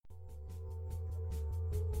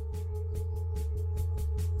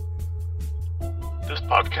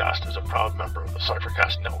podcast is a proud member of the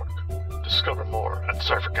Cyphercast Network. Discover more at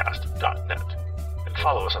cyphercast.net and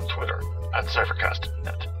follow us on Twitter at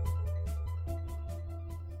cyphercastnet.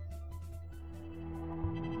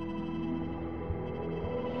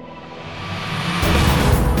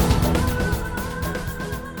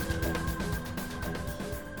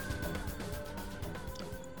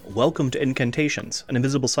 Welcome to Incantations, an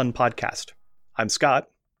Invisible Sun podcast. I'm Scott.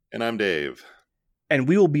 And I'm Dave. And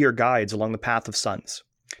we will be your guides along the path of suns.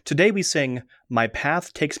 Today we sing, My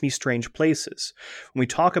Path Takes Me Strange Places, when we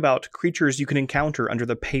talk about creatures you can encounter under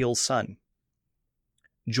the pale sun.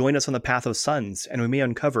 Join us on the path of suns, and we may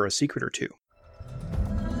uncover a secret or two.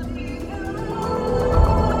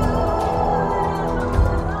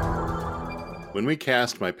 When we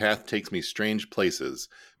cast My Path Takes Me Strange Places,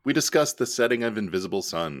 we discussed the setting of Invisible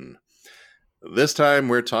Sun. This time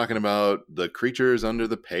we're talking about the creatures under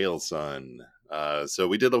the pale sun. So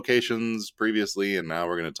we did locations previously, and now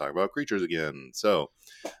we're going to talk about creatures again. So,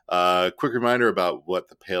 quick reminder about what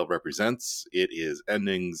the pale represents. It is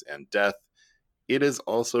endings and death. It is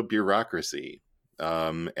also bureaucracy.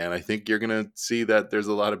 And I think you're going to see that there's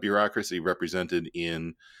a lot of bureaucracy represented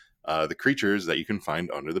in the creatures that you can find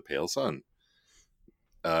under the pale sun.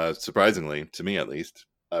 Surprisingly, to me at least,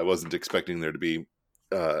 I wasn't expecting there to be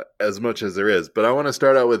as much as there is. But I want to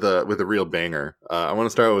start out with a real banger. I want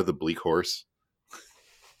to start out with the Bleak Horse.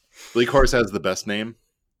 Bleak Horse has the best name.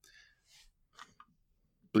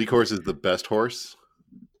 Bleak Horse is the best horse.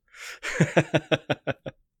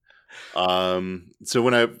 So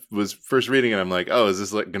when I was first reading it, I'm like, oh, is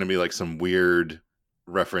this like going to be like some weird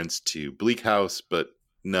reference to Bleak House? But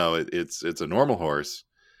no, it's a normal horse,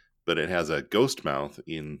 but it has a ghost mouth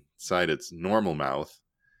inside its normal mouth.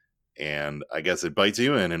 And I guess it bites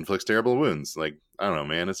you and inflicts terrible wounds. Like, I don't know,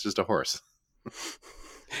 man. It's just a horse.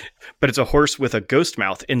 But it's a horse with a ghost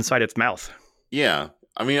mouth inside its mouth. Yeah.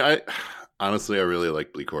 I mean, I really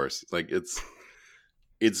like Bleak Horse. Like,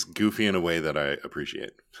 it's goofy in a way that I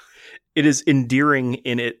appreciate. It is endearing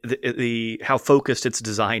in the how focused its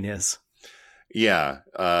design is. Yeah.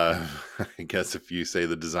 I guess if you say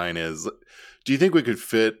the design is... Do you think we could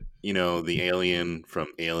fit, the alien from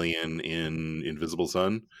Alien in Invisible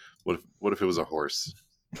Sun? What if it was a horse?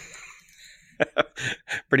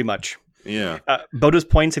 Pretty much. Yeah. Bonus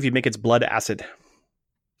points if you make its blood acid.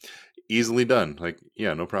 Easily done. Like,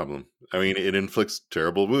 yeah, no problem. I mean, it inflicts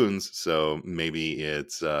terrible wounds, so maybe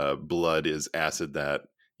its blood is acid that,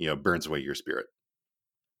 burns away your spirit.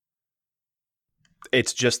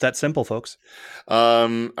 It's just that simple, folks.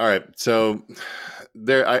 All right. So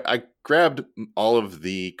there, I grabbed all of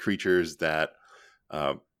the creatures that,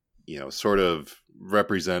 sort of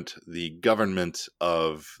represent the government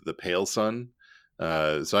of the pale sun.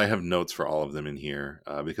 So I have notes for all of them in here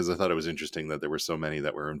because I thought it was interesting that there were so many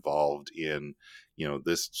that were involved in,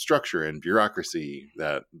 this structure and bureaucracy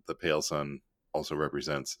that the pale sun also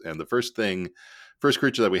represents. And the first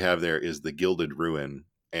creature that we have there is the Gilded Ruin.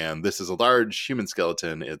 And this is a large human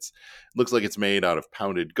skeleton. It looks like it's made out of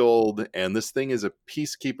pounded gold. And this thing is a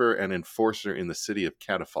peacekeeper and enforcer in the city of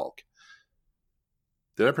Catafalque.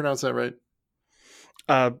 Did I pronounce that right?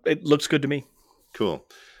 It looks good to me. Cool.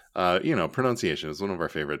 Pronunciation is one of our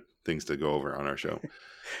favorite things to go over on our show.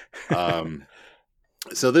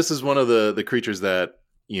 So this is one of the creatures that,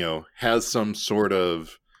 has some sort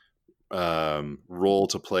of role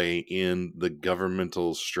to play in the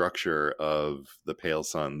governmental structure of the pale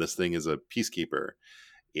sun. This thing is a peacekeeper.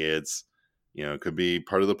 It's, it could be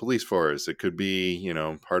part of the police force. It could be,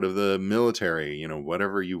 part of the military,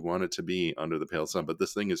 whatever you want it to be under the pale sun. But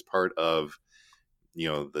this thing is part of,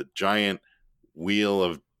 the giant wheel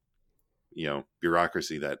of,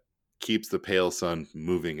 bureaucracy that keeps the pale sun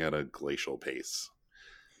moving at a glacial pace.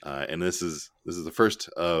 And this is the first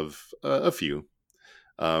of a few.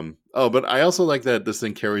 But I also like that this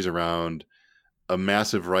thing carries around a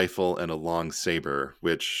massive rifle and a long saber,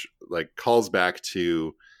 which like calls back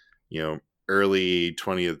to, early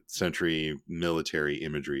 20th century military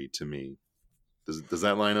imagery to me. Does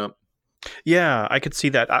that line up? Yeah, I could see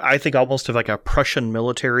that. I think almost of like a Prussian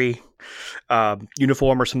military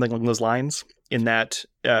uniform or something along those lines. In that,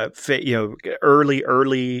 early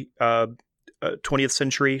 20th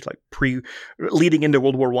century, like leading into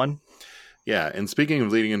World War I. Yeah, and speaking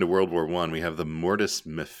of leading into World War I, we have the Mortis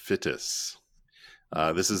Mephitis.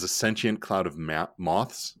 This is a sentient cloud of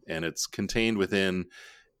moths, and it's contained within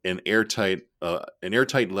an airtight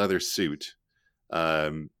leather suit.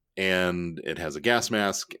 And it has a gas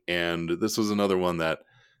mask, and this was another one that,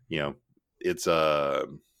 it's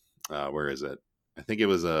where is it? I think it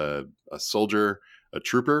was a soldier, a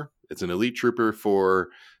trooper. It's an elite trooper for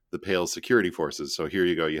the Pale security forces. So here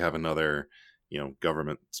you go. You have another,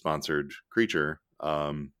 government sponsored creature.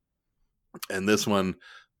 And this one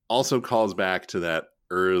also calls back to that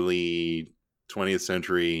early 20th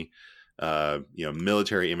century,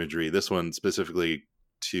 military imagery. This one specifically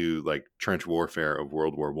to like trench warfare of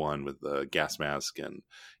World War I with the gas mask and,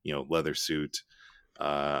 leather suit.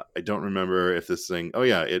 I don't remember if this thing,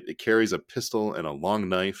 it carries a pistol and a long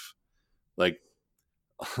knife. Like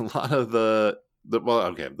a lot of the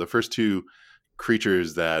first two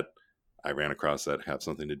creatures that I ran across that have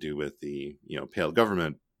something to do with the, Pale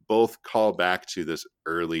government both call back to this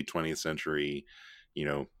early 20th century,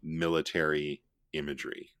 military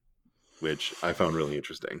imagery, which I found really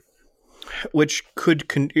interesting. Which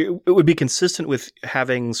it would be consistent with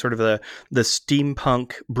having sort of the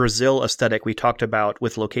steampunk Brazil aesthetic we talked about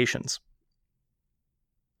with locations.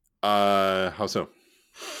 How so?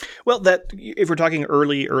 Well, that if we're talking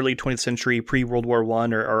early 20th century, pre-World War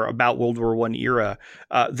I or about World War I era,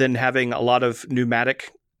 then having a lot of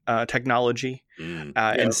pneumatic technology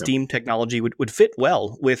and steam technology would fit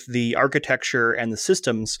well with the architecture and the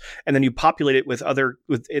systems, and then you populate it with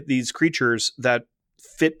these creatures that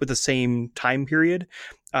fit with the same time period.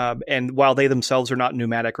 And while they themselves are not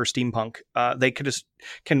pneumatic or steampunk, they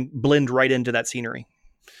can blend right into that scenery.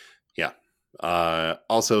 Yeah.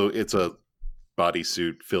 Also, it's a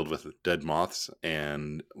bodysuit filled with dead moths,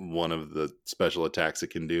 and one of the special attacks it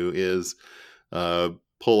can do is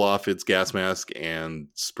pull off its gas mask and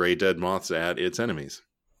spray dead moths at its enemies.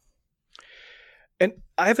 And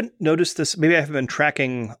I haven't noticed this, maybe I haven't been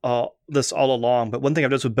tracking this all along, but one thing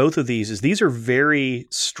I've noticed with both of these are very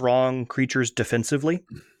strong creatures defensively,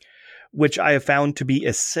 which I have found to be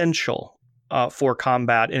essential for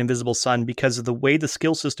combat in Invisible Sun because of the way the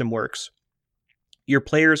skill system works. Your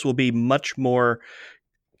players will be much more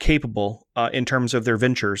capable in terms of their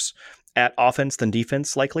ventures at offense than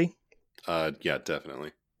defense, likely. Yeah,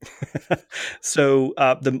 definitely. So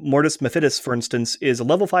the Mortis Mephitis, for instance, is a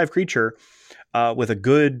level 5 creature with a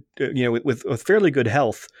good, with fairly good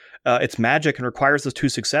health. It's magic and requires those 2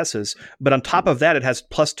 successes, but on top of that, it has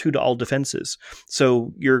 +2 to all defenses.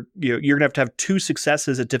 So you're gonna have to have 2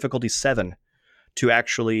 successes at difficulty 7 to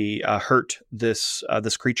actually hurt this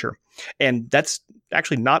creature, and that's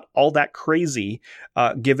actually not all that crazy,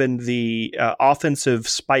 given the offensive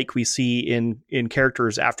spike we see in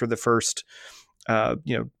characters after the first,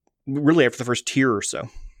 really after the first tier or so.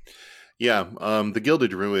 Yeah, the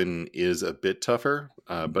Gilded Ruin is a bit tougher,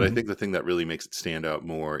 but I think the thing that really makes it stand out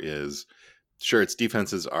more is, sure, its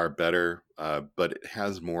defenses are better, but it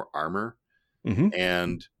has more armor,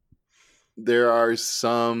 and there are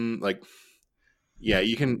some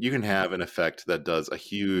you can have an effect that does a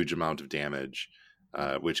huge amount of damage,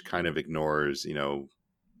 which kind of ignores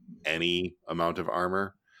any amount of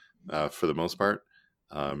armor for the most part.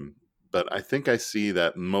 But I think I see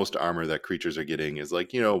that most armor that creatures are getting is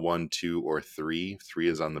 1, 2, or 3. 3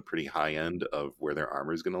 is on the pretty high end of where their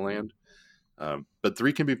armor is going to land. But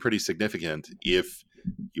 3 can be pretty significant if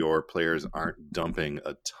your players aren't dumping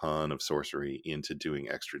a ton of sorcery into doing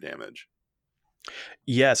extra damage.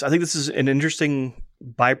 Yes, I think this is an interesting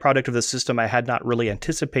byproduct of the system I had not really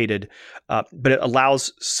anticipated, but it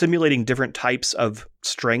allows simulating different types of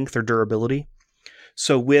strength or durability.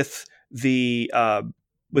 So with the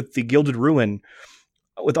Gilded Ruin,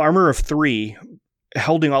 with armor of 3,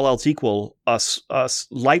 holding all else equal,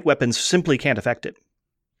 light weapons simply can't affect it.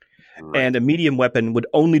 Right. And a medium weapon would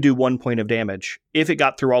only do 1 point of damage if it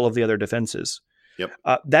got through all of the other defenses. Yep.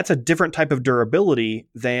 That's a different type of durability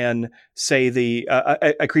than, say,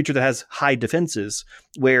 a creature that has high defenses,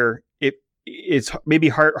 where it's maybe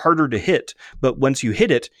harder to hit, but once you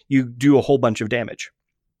hit it, you do a whole bunch of damage.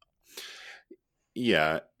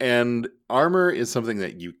 Yeah, and armor is something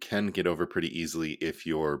that you can get over pretty easily if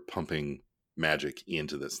you're pumping magic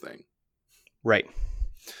into this thing. Right.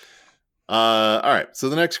 All right, so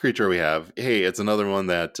the next creature we have, it's another one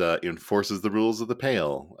that enforces the rules of the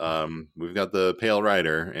Pale. We've got the Pale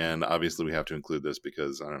Rider, and obviously we have to include this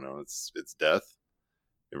because, I don't know, it's death.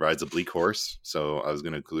 It rides a bleak horse, so I was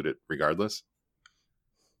going to include it regardless.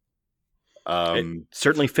 It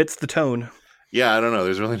certainly fits the tone. Yeah, I don't know.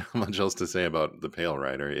 There's really not much else to say about the Pale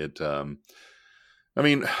Rider.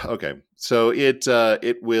 So it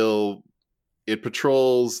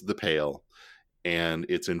patrols the Pale, and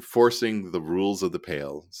it's enforcing the rules of the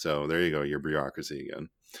Pale. So there you go, your bureaucracy again.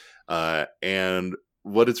 And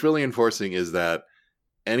what it's really enforcing is that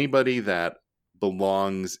anybody that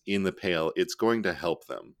belongs in the Pale, it's going to help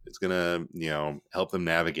them. It's going to, help them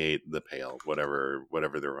navigate the Pale, whatever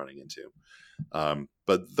they're running into.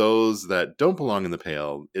 But those that don't belong in the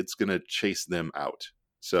Pale, it's going to chase them out.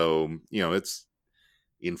 So, it's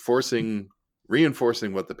reinforcing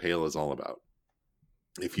what the Pale is all about.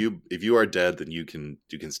 If you are dead, then you can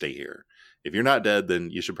stay here. If you're not dead, then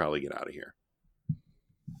you should probably get out of here.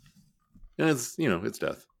 And it's it's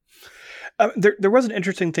death. There was an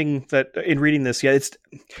interesting thing that in reading this, it's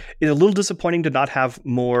a little disappointing to not have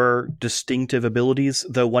more distinctive abilities,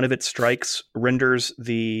 though one of its strikes renders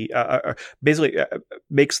the basically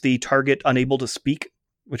makes the target unable to speak,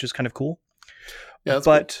 which is kind of cool. Yeah, that's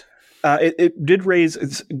but cool. It did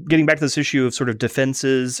raise, getting back to this issue of sort of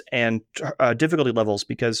defenses and difficulty levels,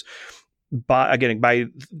 because by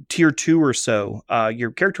tier 2 or so, your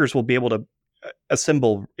characters will be able to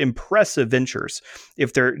assemble impressive ventures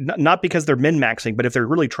if they're not because they're min-maxing, but if they're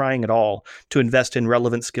really trying at all to invest in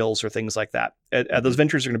relevant skills or things like that. Those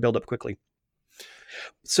ventures are going to build up quickly.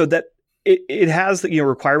 So that it has the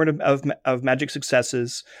requirement of magic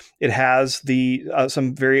successes. It has the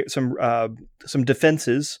some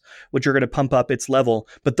defenses which are going to pump up its level,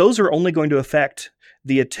 but those are only going to affect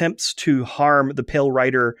the attempts to harm the Pale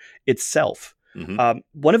Rider itself.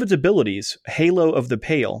 One of its abilities, Halo of the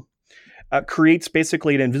Pale, creates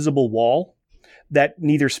basically an invisible wall that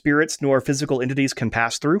neither spirits nor physical entities can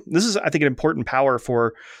pass through. This is, I think, an important power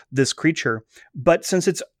for this creature. But since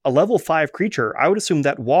it's a level 5 creature, I would assume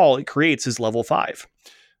that wall it creates is level 5.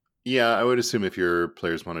 Yeah, I would assume if your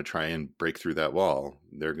players want to try and break through that wall,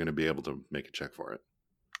 they're going to be able to make a check for it.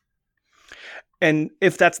 And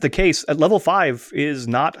if that's the case, at level 5 is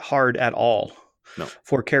not hard at all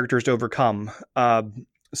for characters to overcome.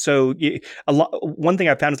 So one thing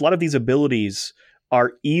I found is a lot of these abilities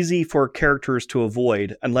are easy for characters to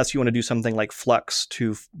avoid unless you want to do something like Flux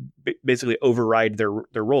to basically override their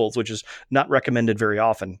rolls, which is not recommended very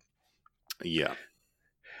often. Yeah.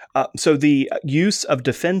 So the use of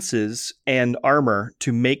defenses and armor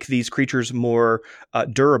to make these creatures more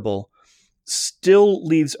durable still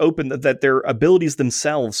leaves open that their abilities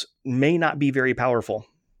themselves may not be very powerful.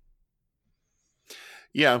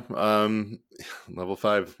 Yeah, level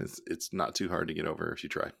 5, it's not too hard to get over if you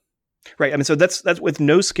try. Right. I mean, so that's with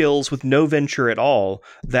no skills, with no venture at all.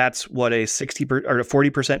 That's what, a 60% or a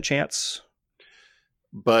 40% chance.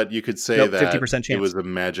 But you could say that 50% chance. It was a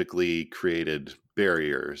magically created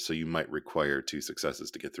barrier, so you might require 2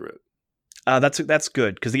 successes to get through it. That's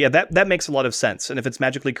good, because that makes a lot of sense. And if it's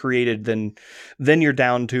magically created, then you're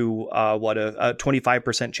down to a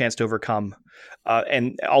 25% chance to overcome,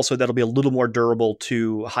 and also that'll be a little more durable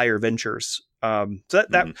to higher ventures. So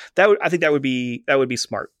I think that would be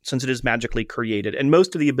smart, since it is magically created, and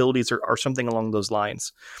most of the abilities are something along those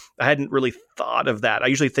lines. I hadn't really thought of that. I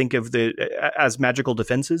usually think of as magical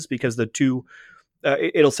defenses, because the two.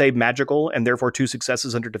 It'll say magical and therefore 2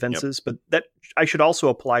 successes under defenses, but that I should also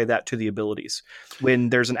apply that to the abilities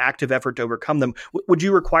when there's an active effort to overcome them. Would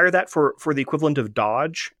you require that for the equivalent of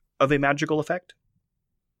dodge of a magical effect?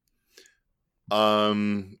 Wait,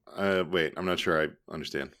 I'm not sure I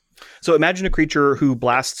understand. So imagine a creature who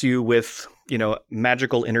blasts you with,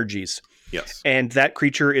 magical energies. Yes. And that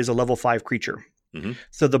creature is a level 5 creature. Mm-hmm.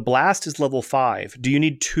 So the blast is level 5. Do you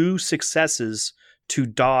need 2 successes to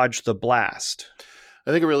dodge the blast? I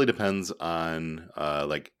think it really depends on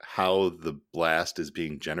how the blast is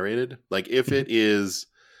being generated. Like if it's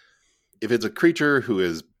a creature who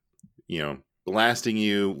is, blasting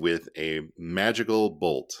you with a magical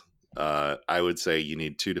bolt, I would say you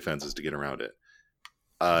need 2 defenses to get around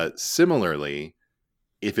it. Similarly,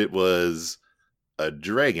 if it was a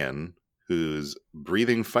dragon who's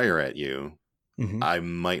breathing fire at you, I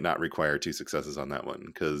might not require 2 successes on that one,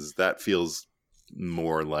 because that feels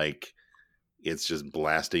more like it's just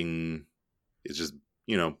blasting, it's just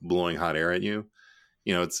blowing hot air at you.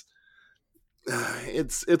 It's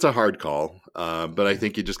a hard call, but I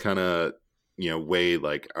think you just kind of weigh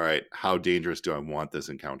all right, how dangerous do I want this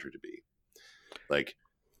encounter to be? Like,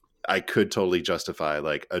 I could totally justify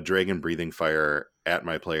a dragon breathing fire at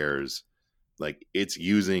my players, it's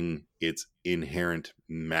using its inherent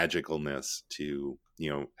magicalness to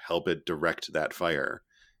help it direct that fire.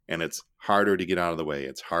 And it's harder to get out of the way.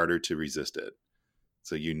 It's harder to resist it.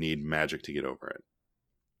 So you need magic to get over it.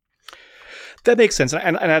 That makes sense.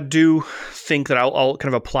 And I do think that I'll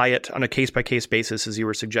kind of apply it on a case-by-case basis, as you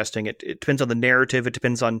were suggesting. It depends on the narrative. It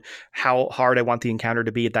depends on how hard I want the encounter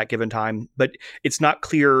to be at that given time. But it's not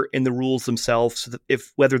clear in the rules themselves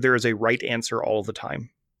whether there is a right answer all the time.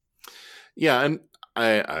 Yeah, and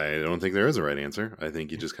I don't think there is a right answer. I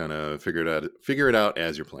think you just kind of figure it out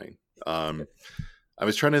as you're playing. I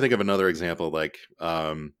was trying to think of another example,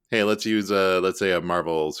 hey, let's use let's say a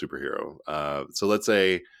Marvel superhero. So let's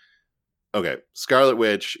say, okay, Scarlet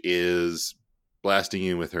Witch is blasting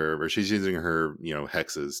you with or she's using her,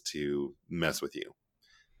 hexes to mess with you.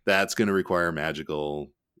 That's going to require magical,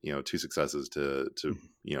 2 successes to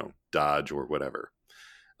dodge or whatever.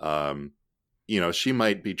 she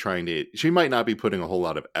might not be putting a whole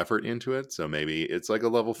lot of effort into it. So maybe it's like a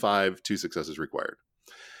level 5, 2 successes required.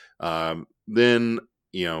 Then,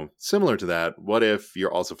 similar to that, what if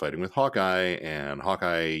you're also fighting with Hawkeye and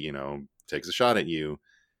Hawkeye, takes a shot at you?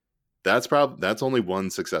 That's only 1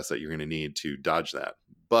 success that you're going to need to dodge that.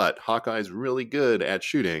 But Hawkeye's really good at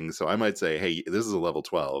shooting, so I might say, hey, this is a level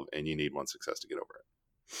 12, and you need 1 success to get over it.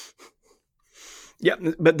 Yeah,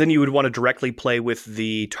 but then you would want to directly play with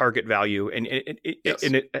the target value and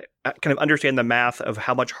kind of understand the math of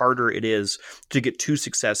how much harder it is to get 2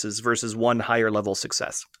 successes versus 1 higher level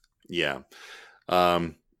success. Yeah. I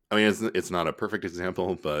mean, it's not a perfect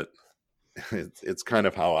example, but it's kind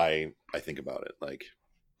of how I think about it. Like,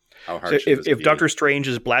 how hard should this be? If Doctor Strange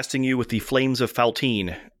is blasting you with the flames of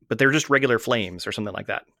Faltine, but they're just regular flames or something like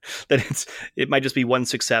that, then it might just be 1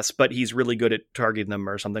 success, but he's really good at targeting them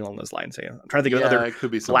or something along those lines. I'm trying to think of other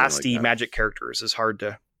blasty like magic characters is hard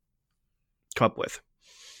to come up with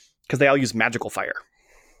because they all use magical fire.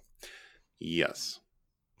 Yes.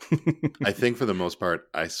 I think for the most part,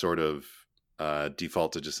 I sort of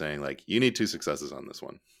default to just saying, like, you need 2 successes on this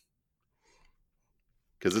one.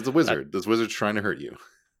 Because it's a wizard. This wizard's trying to hurt you.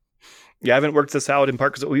 Yeah, I haven't worked this out in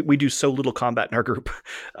part because we do so little combat in our group.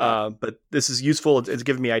 But this is useful. It's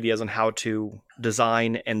given me ideas on how to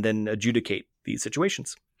design and then adjudicate these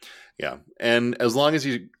situations. Yeah. And as long as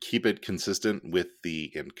you keep it consistent with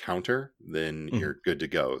the encounter, then you're good to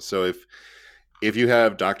go. So if you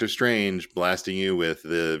have Doctor Strange blasting you with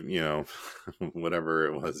the, whatever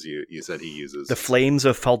it was you said he uses. The flames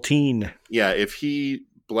of Faltine. Yeah, if he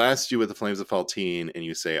blasts you with the flames of Faltine and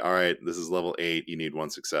you say, all right, this is level 8, you need 1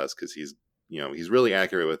 success because he's really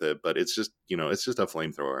accurate with it, but it's just a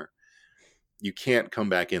flamethrower. You can't come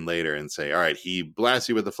back in later and say, all right, he blasts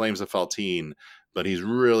you with the flames of Faltine, but he's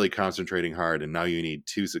really concentrating hard and now you need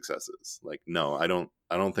 2 successes. Like, no, I don't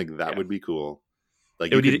think that would be cool.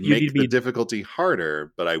 Like, you could make the difficulty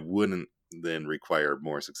harder, but I wouldn't then require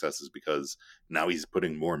more successes because now he's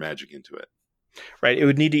putting more magic into it. Right. It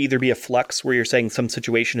would need to either be a flux where you're saying some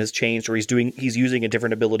situation has changed or he's using a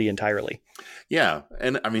different ability entirely. Yeah.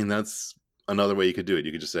 And I mean, that's another way you could do it.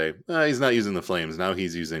 You could just say, he's not using the flames. Now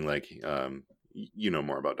he's using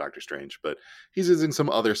more about Doctor Strange, but he's using some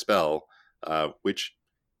other spell, which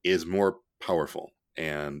is more powerful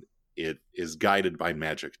and it is guided by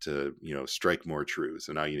magic to, strike more true.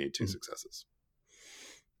 So now you need 2 successes.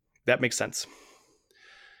 That makes sense.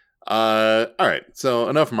 All right, so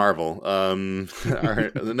enough Marvel.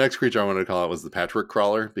 The next creature I wanted to call out was the Patchwork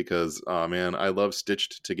Crawler because, oh man, I love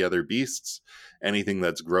stitched together beasts. Anything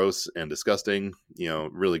that's gross and disgusting,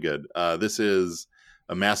 really good. This is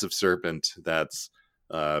a massive serpent that's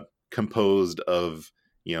composed of,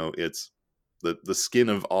 it's the skin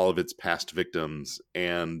of all of its past victims,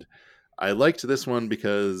 and I liked this one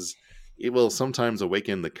because it will sometimes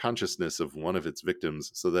awaken the consciousness of one of its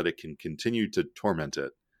victims so that it can continue to torment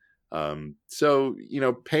it. So,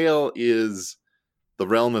 Pale is the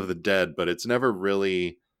realm of the dead, but it's never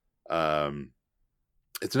really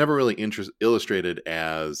illustrated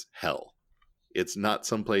as hell. It's not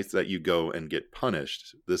someplace that you go and get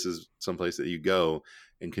punished. This is someplace that you go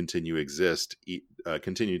and continue to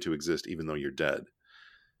exist even though you're dead.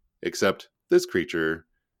 Except this creature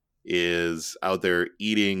is out there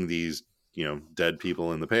eating these, dead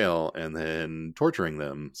people in the Pale and then torturing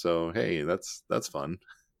them. So, hey, that's fun.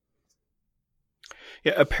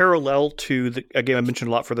 Yeah, a parallel to a game I mentioned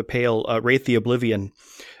a lot for the Pale, Wraith the Oblivion.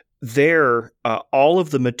 There, all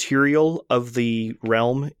of the material of the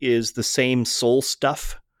realm is the same soul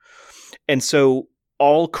stuff. And so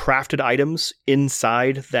all crafted items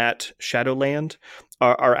inside that Shadowland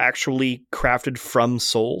are actually crafted from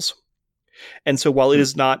souls. And so while it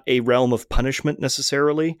is not a realm of punishment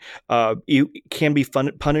necessarily, you can be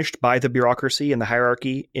punished by the bureaucracy and the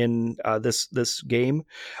hierarchy in this game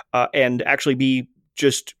and actually be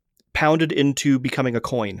just pounded into becoming a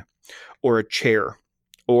coin or a chair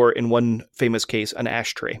or, in one famous case, an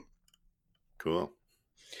ashtray. Cool.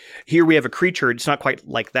 Here we have a creature. It's not quite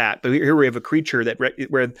like that, but here we have a creature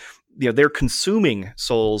where they're consuming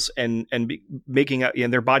souls and making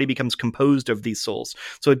their body becomes composed of these souls.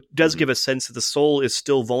 So it does give a sense that the soul is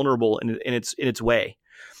still vulnerable in its way.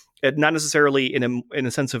 Not necessarily in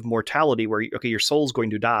a sense of mortality where, your soul's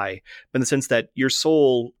going to die, but in the sense that your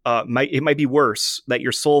soul might be worse, that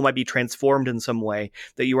your soul might be transformed in some way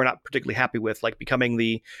that you are not particularly happy with, like becoming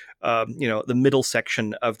the middle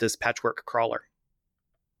section of this Patchwork Crawler.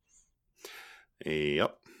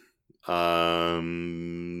 Yep.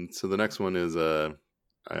 So the next one is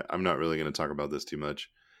I'm not really going to talk about this too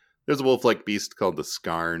much. There's a wolf-like beast called the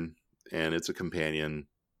Skarn, and it's a companion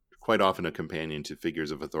quite often a companion to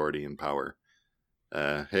figures of authority and power.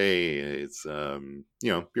 Hey, it's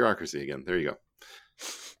bureaucracy again. There you go.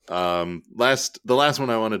 The last one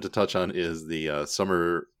I wanted to touch on is the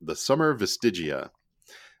summer Vestigia.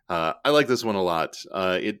 I like this one a lot.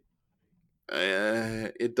 It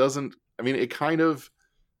doesn't. I mean, it kind of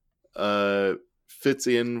fits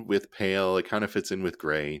in with Pale. It kind of fits in with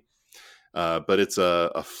Gray, but it's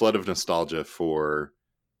a flood of nostalgia for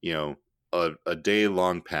a day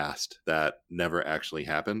long past that never actually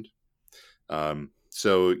happened.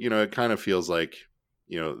 So it kind of feels like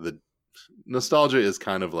the nostalgia is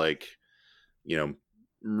kind of like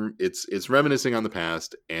it's reminiscing on the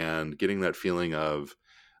past and getting that feeling of,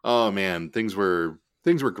 oh man, things were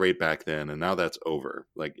great back then, and now that's over.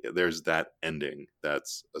 Like there's that ending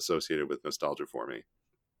that's associated with nostalgia for me.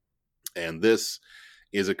 And this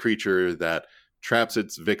is a creature that traps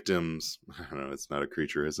its victims. I don't know, it's not a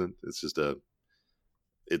creature, isn't it? It's just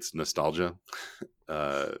it's nostalgia.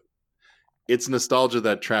 It's nostalgia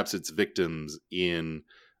that traps its victims in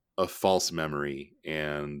a false memory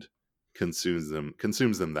and consumes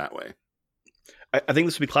them that way. I think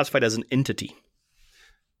this would be classified as an entity.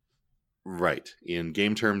 Right. In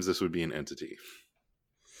game terms, this would be an entity.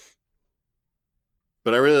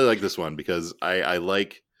 But I really like this one because I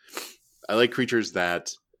like creatures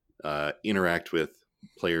that interact with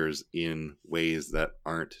players in ways that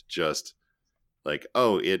aren't just like,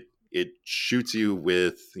 oh, it shoots you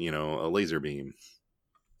with a laser beam.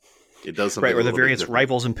 It does something right, or the various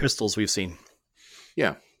rifles and pistols we've seen.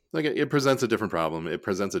 Yeah, like it presents a different problem. It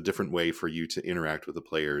presents a different way for you to interact with the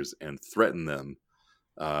players and threaten them,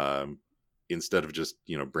 instead of just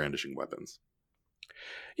brandishing weapons.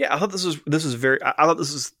 Yeah, I thought this is very. I thought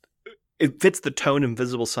this is. It fits the tone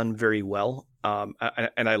Invisible Sun very well, and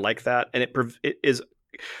I like that. And it is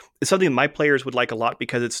something that my players would like a lot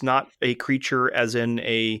because it's not a creature as in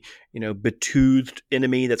a betoothed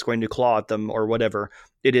enemy that's going to claw at them or whatever.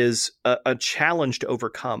 It is a challenge to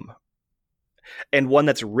overcome, and one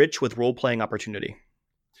that's rich with role playing opportunity.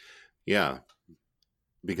 Yeah,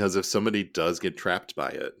 because if somebody does get trapped by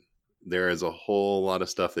it, there is a whole lot of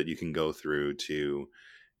stuff that you can go through to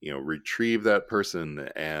retrieve that person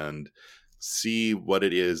and see what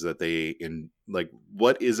it is that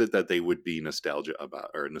what is it that they would be nostalgic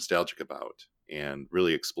about, and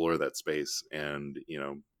really explore that space and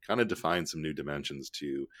kind of define some new dimensions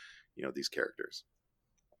to these characters.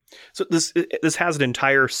 So this has an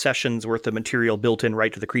entire session's worth of material built in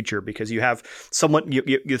right to the creature, because you have someone.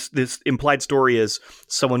 This implied story is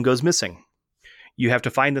someone goes missing. You have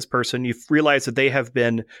to find this person. You realize that they have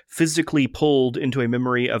been physically pulled into a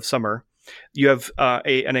memory of summer. You have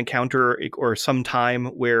an encounter or some time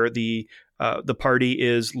where the party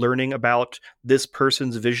is learning about this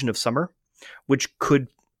person's vision of summer, which could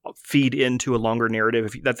feed into a longer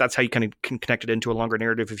narrative. That's how you kind of can connect it into a longer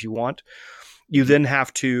narrative if you want. You then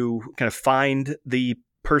have to kind of find the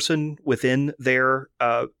person within their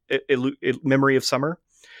memory of summer.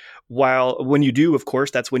 When you do, of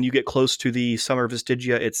course, that's when you get close to the Summer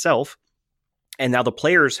Vestigia itself. And now the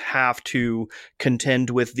players have to contend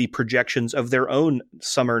with the projections of their own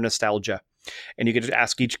summer nostalgia. And you get to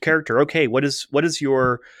ask each character, okay, what is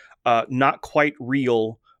your not quite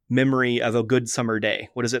real memory of a good summer day?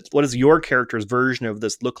 What does your character's version of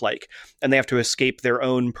this look like? And they have to escape their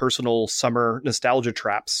own personal summer nostalgia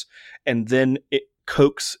traps. And then it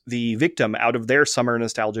coax the victim out of their summer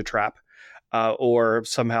nostalgia trap. Or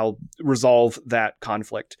somehow resolve that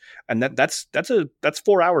conflict, and that's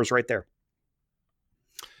 4 hours right there.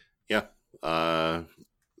 Yeah.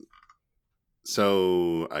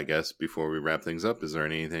 So I guess before we wrap things up, is there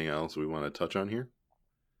anything else we want to touch on here?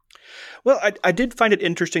 Well, I did find it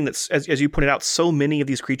interesting that, as you pointed out, so many of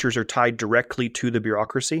these creatures are tied directly to the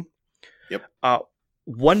bureaucracy. Yep.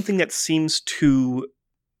 One thing that seems to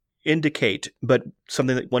indicate, but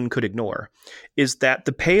something that one could ignore, is that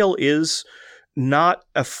the Pale is not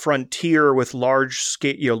a frontier with large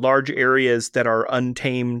areas that are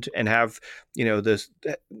untamed and have this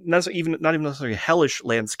not even necessarily a hellish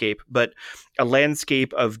landscape, but a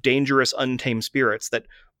landscape of dangerous untamed spirits. That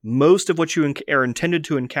most of what you are intended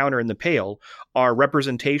to encounter in the Pale are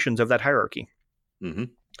representations of that hierarchy. Mm-hmm.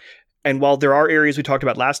 And while there are areas we talked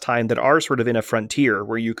about last time that are sort of in a frontier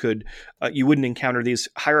where you wouldn't encounter these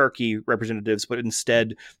hierarchy representatives, but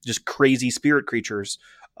instead just crazy spirit creatures,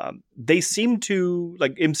 they seem to,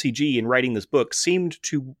 like MCG in writing this book, seemed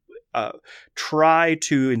to try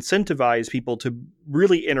to incentivize people to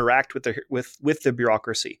really interact with the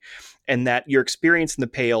bureaucracy, and that your experience in the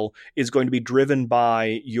Pale is going to be driven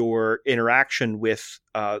by your interaction with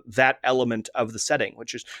that element of the setting,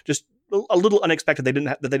 which is just a little unexpected. They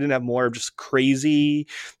didn't have more of just crazy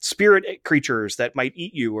spirit creatures that might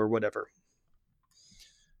eat you or whatever.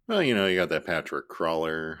 Well, you got that patchwork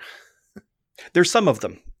crawler. There's some of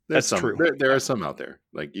them. There's That's some, true. There are some out there.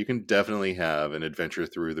 Like, you can definitely have an adventure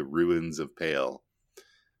through the ruins of Pale,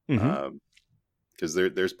 because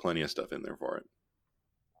there's plenty of stuff in there for it.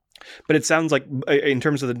 But it sounds like, in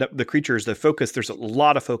terms of the creatures, the focus, there's a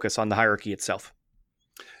lot of focus on the hierarchy itself.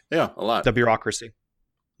 Yeah, a lot. The bureaucracy.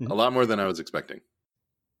 A lot more than I was expecting.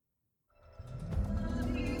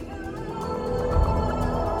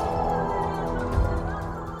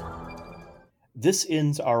 This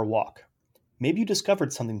ends our walk. Maybe you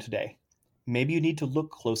discovered something today. Maybe you need to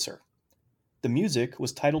look closer. The music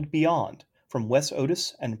was titled Beyond from Wes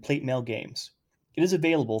Otis and Plate Mail Games. It is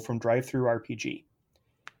available from DriveThruRPG.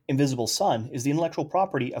 Invisible Sun is the intellectual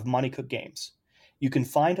property of Monte Cook Games. You can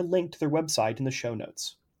find a link to their website in the show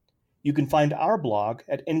notes. You can find our blog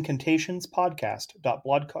at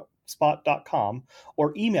incantationspodcast.blogspot.com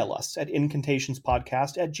or email us at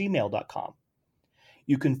incantationspodcast@gmail.com.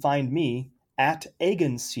 You can find me at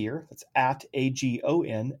Agonseer, that's at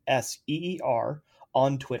AGONSEER,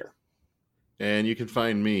 on Twitter. And you can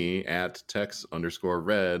find me at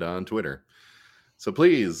Tex_Red on Twitter. So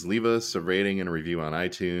please leave us a rating and a review on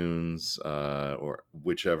iTunes or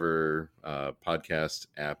whichever podcast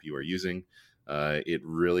app you are using. It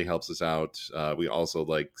really helps us out. We also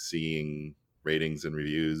like seeing ratings and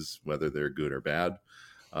reviews, whether they're good or bad.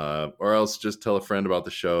 Or else just tell a friend about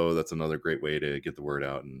the show. That's another great way to get the word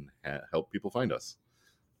out and help people find us.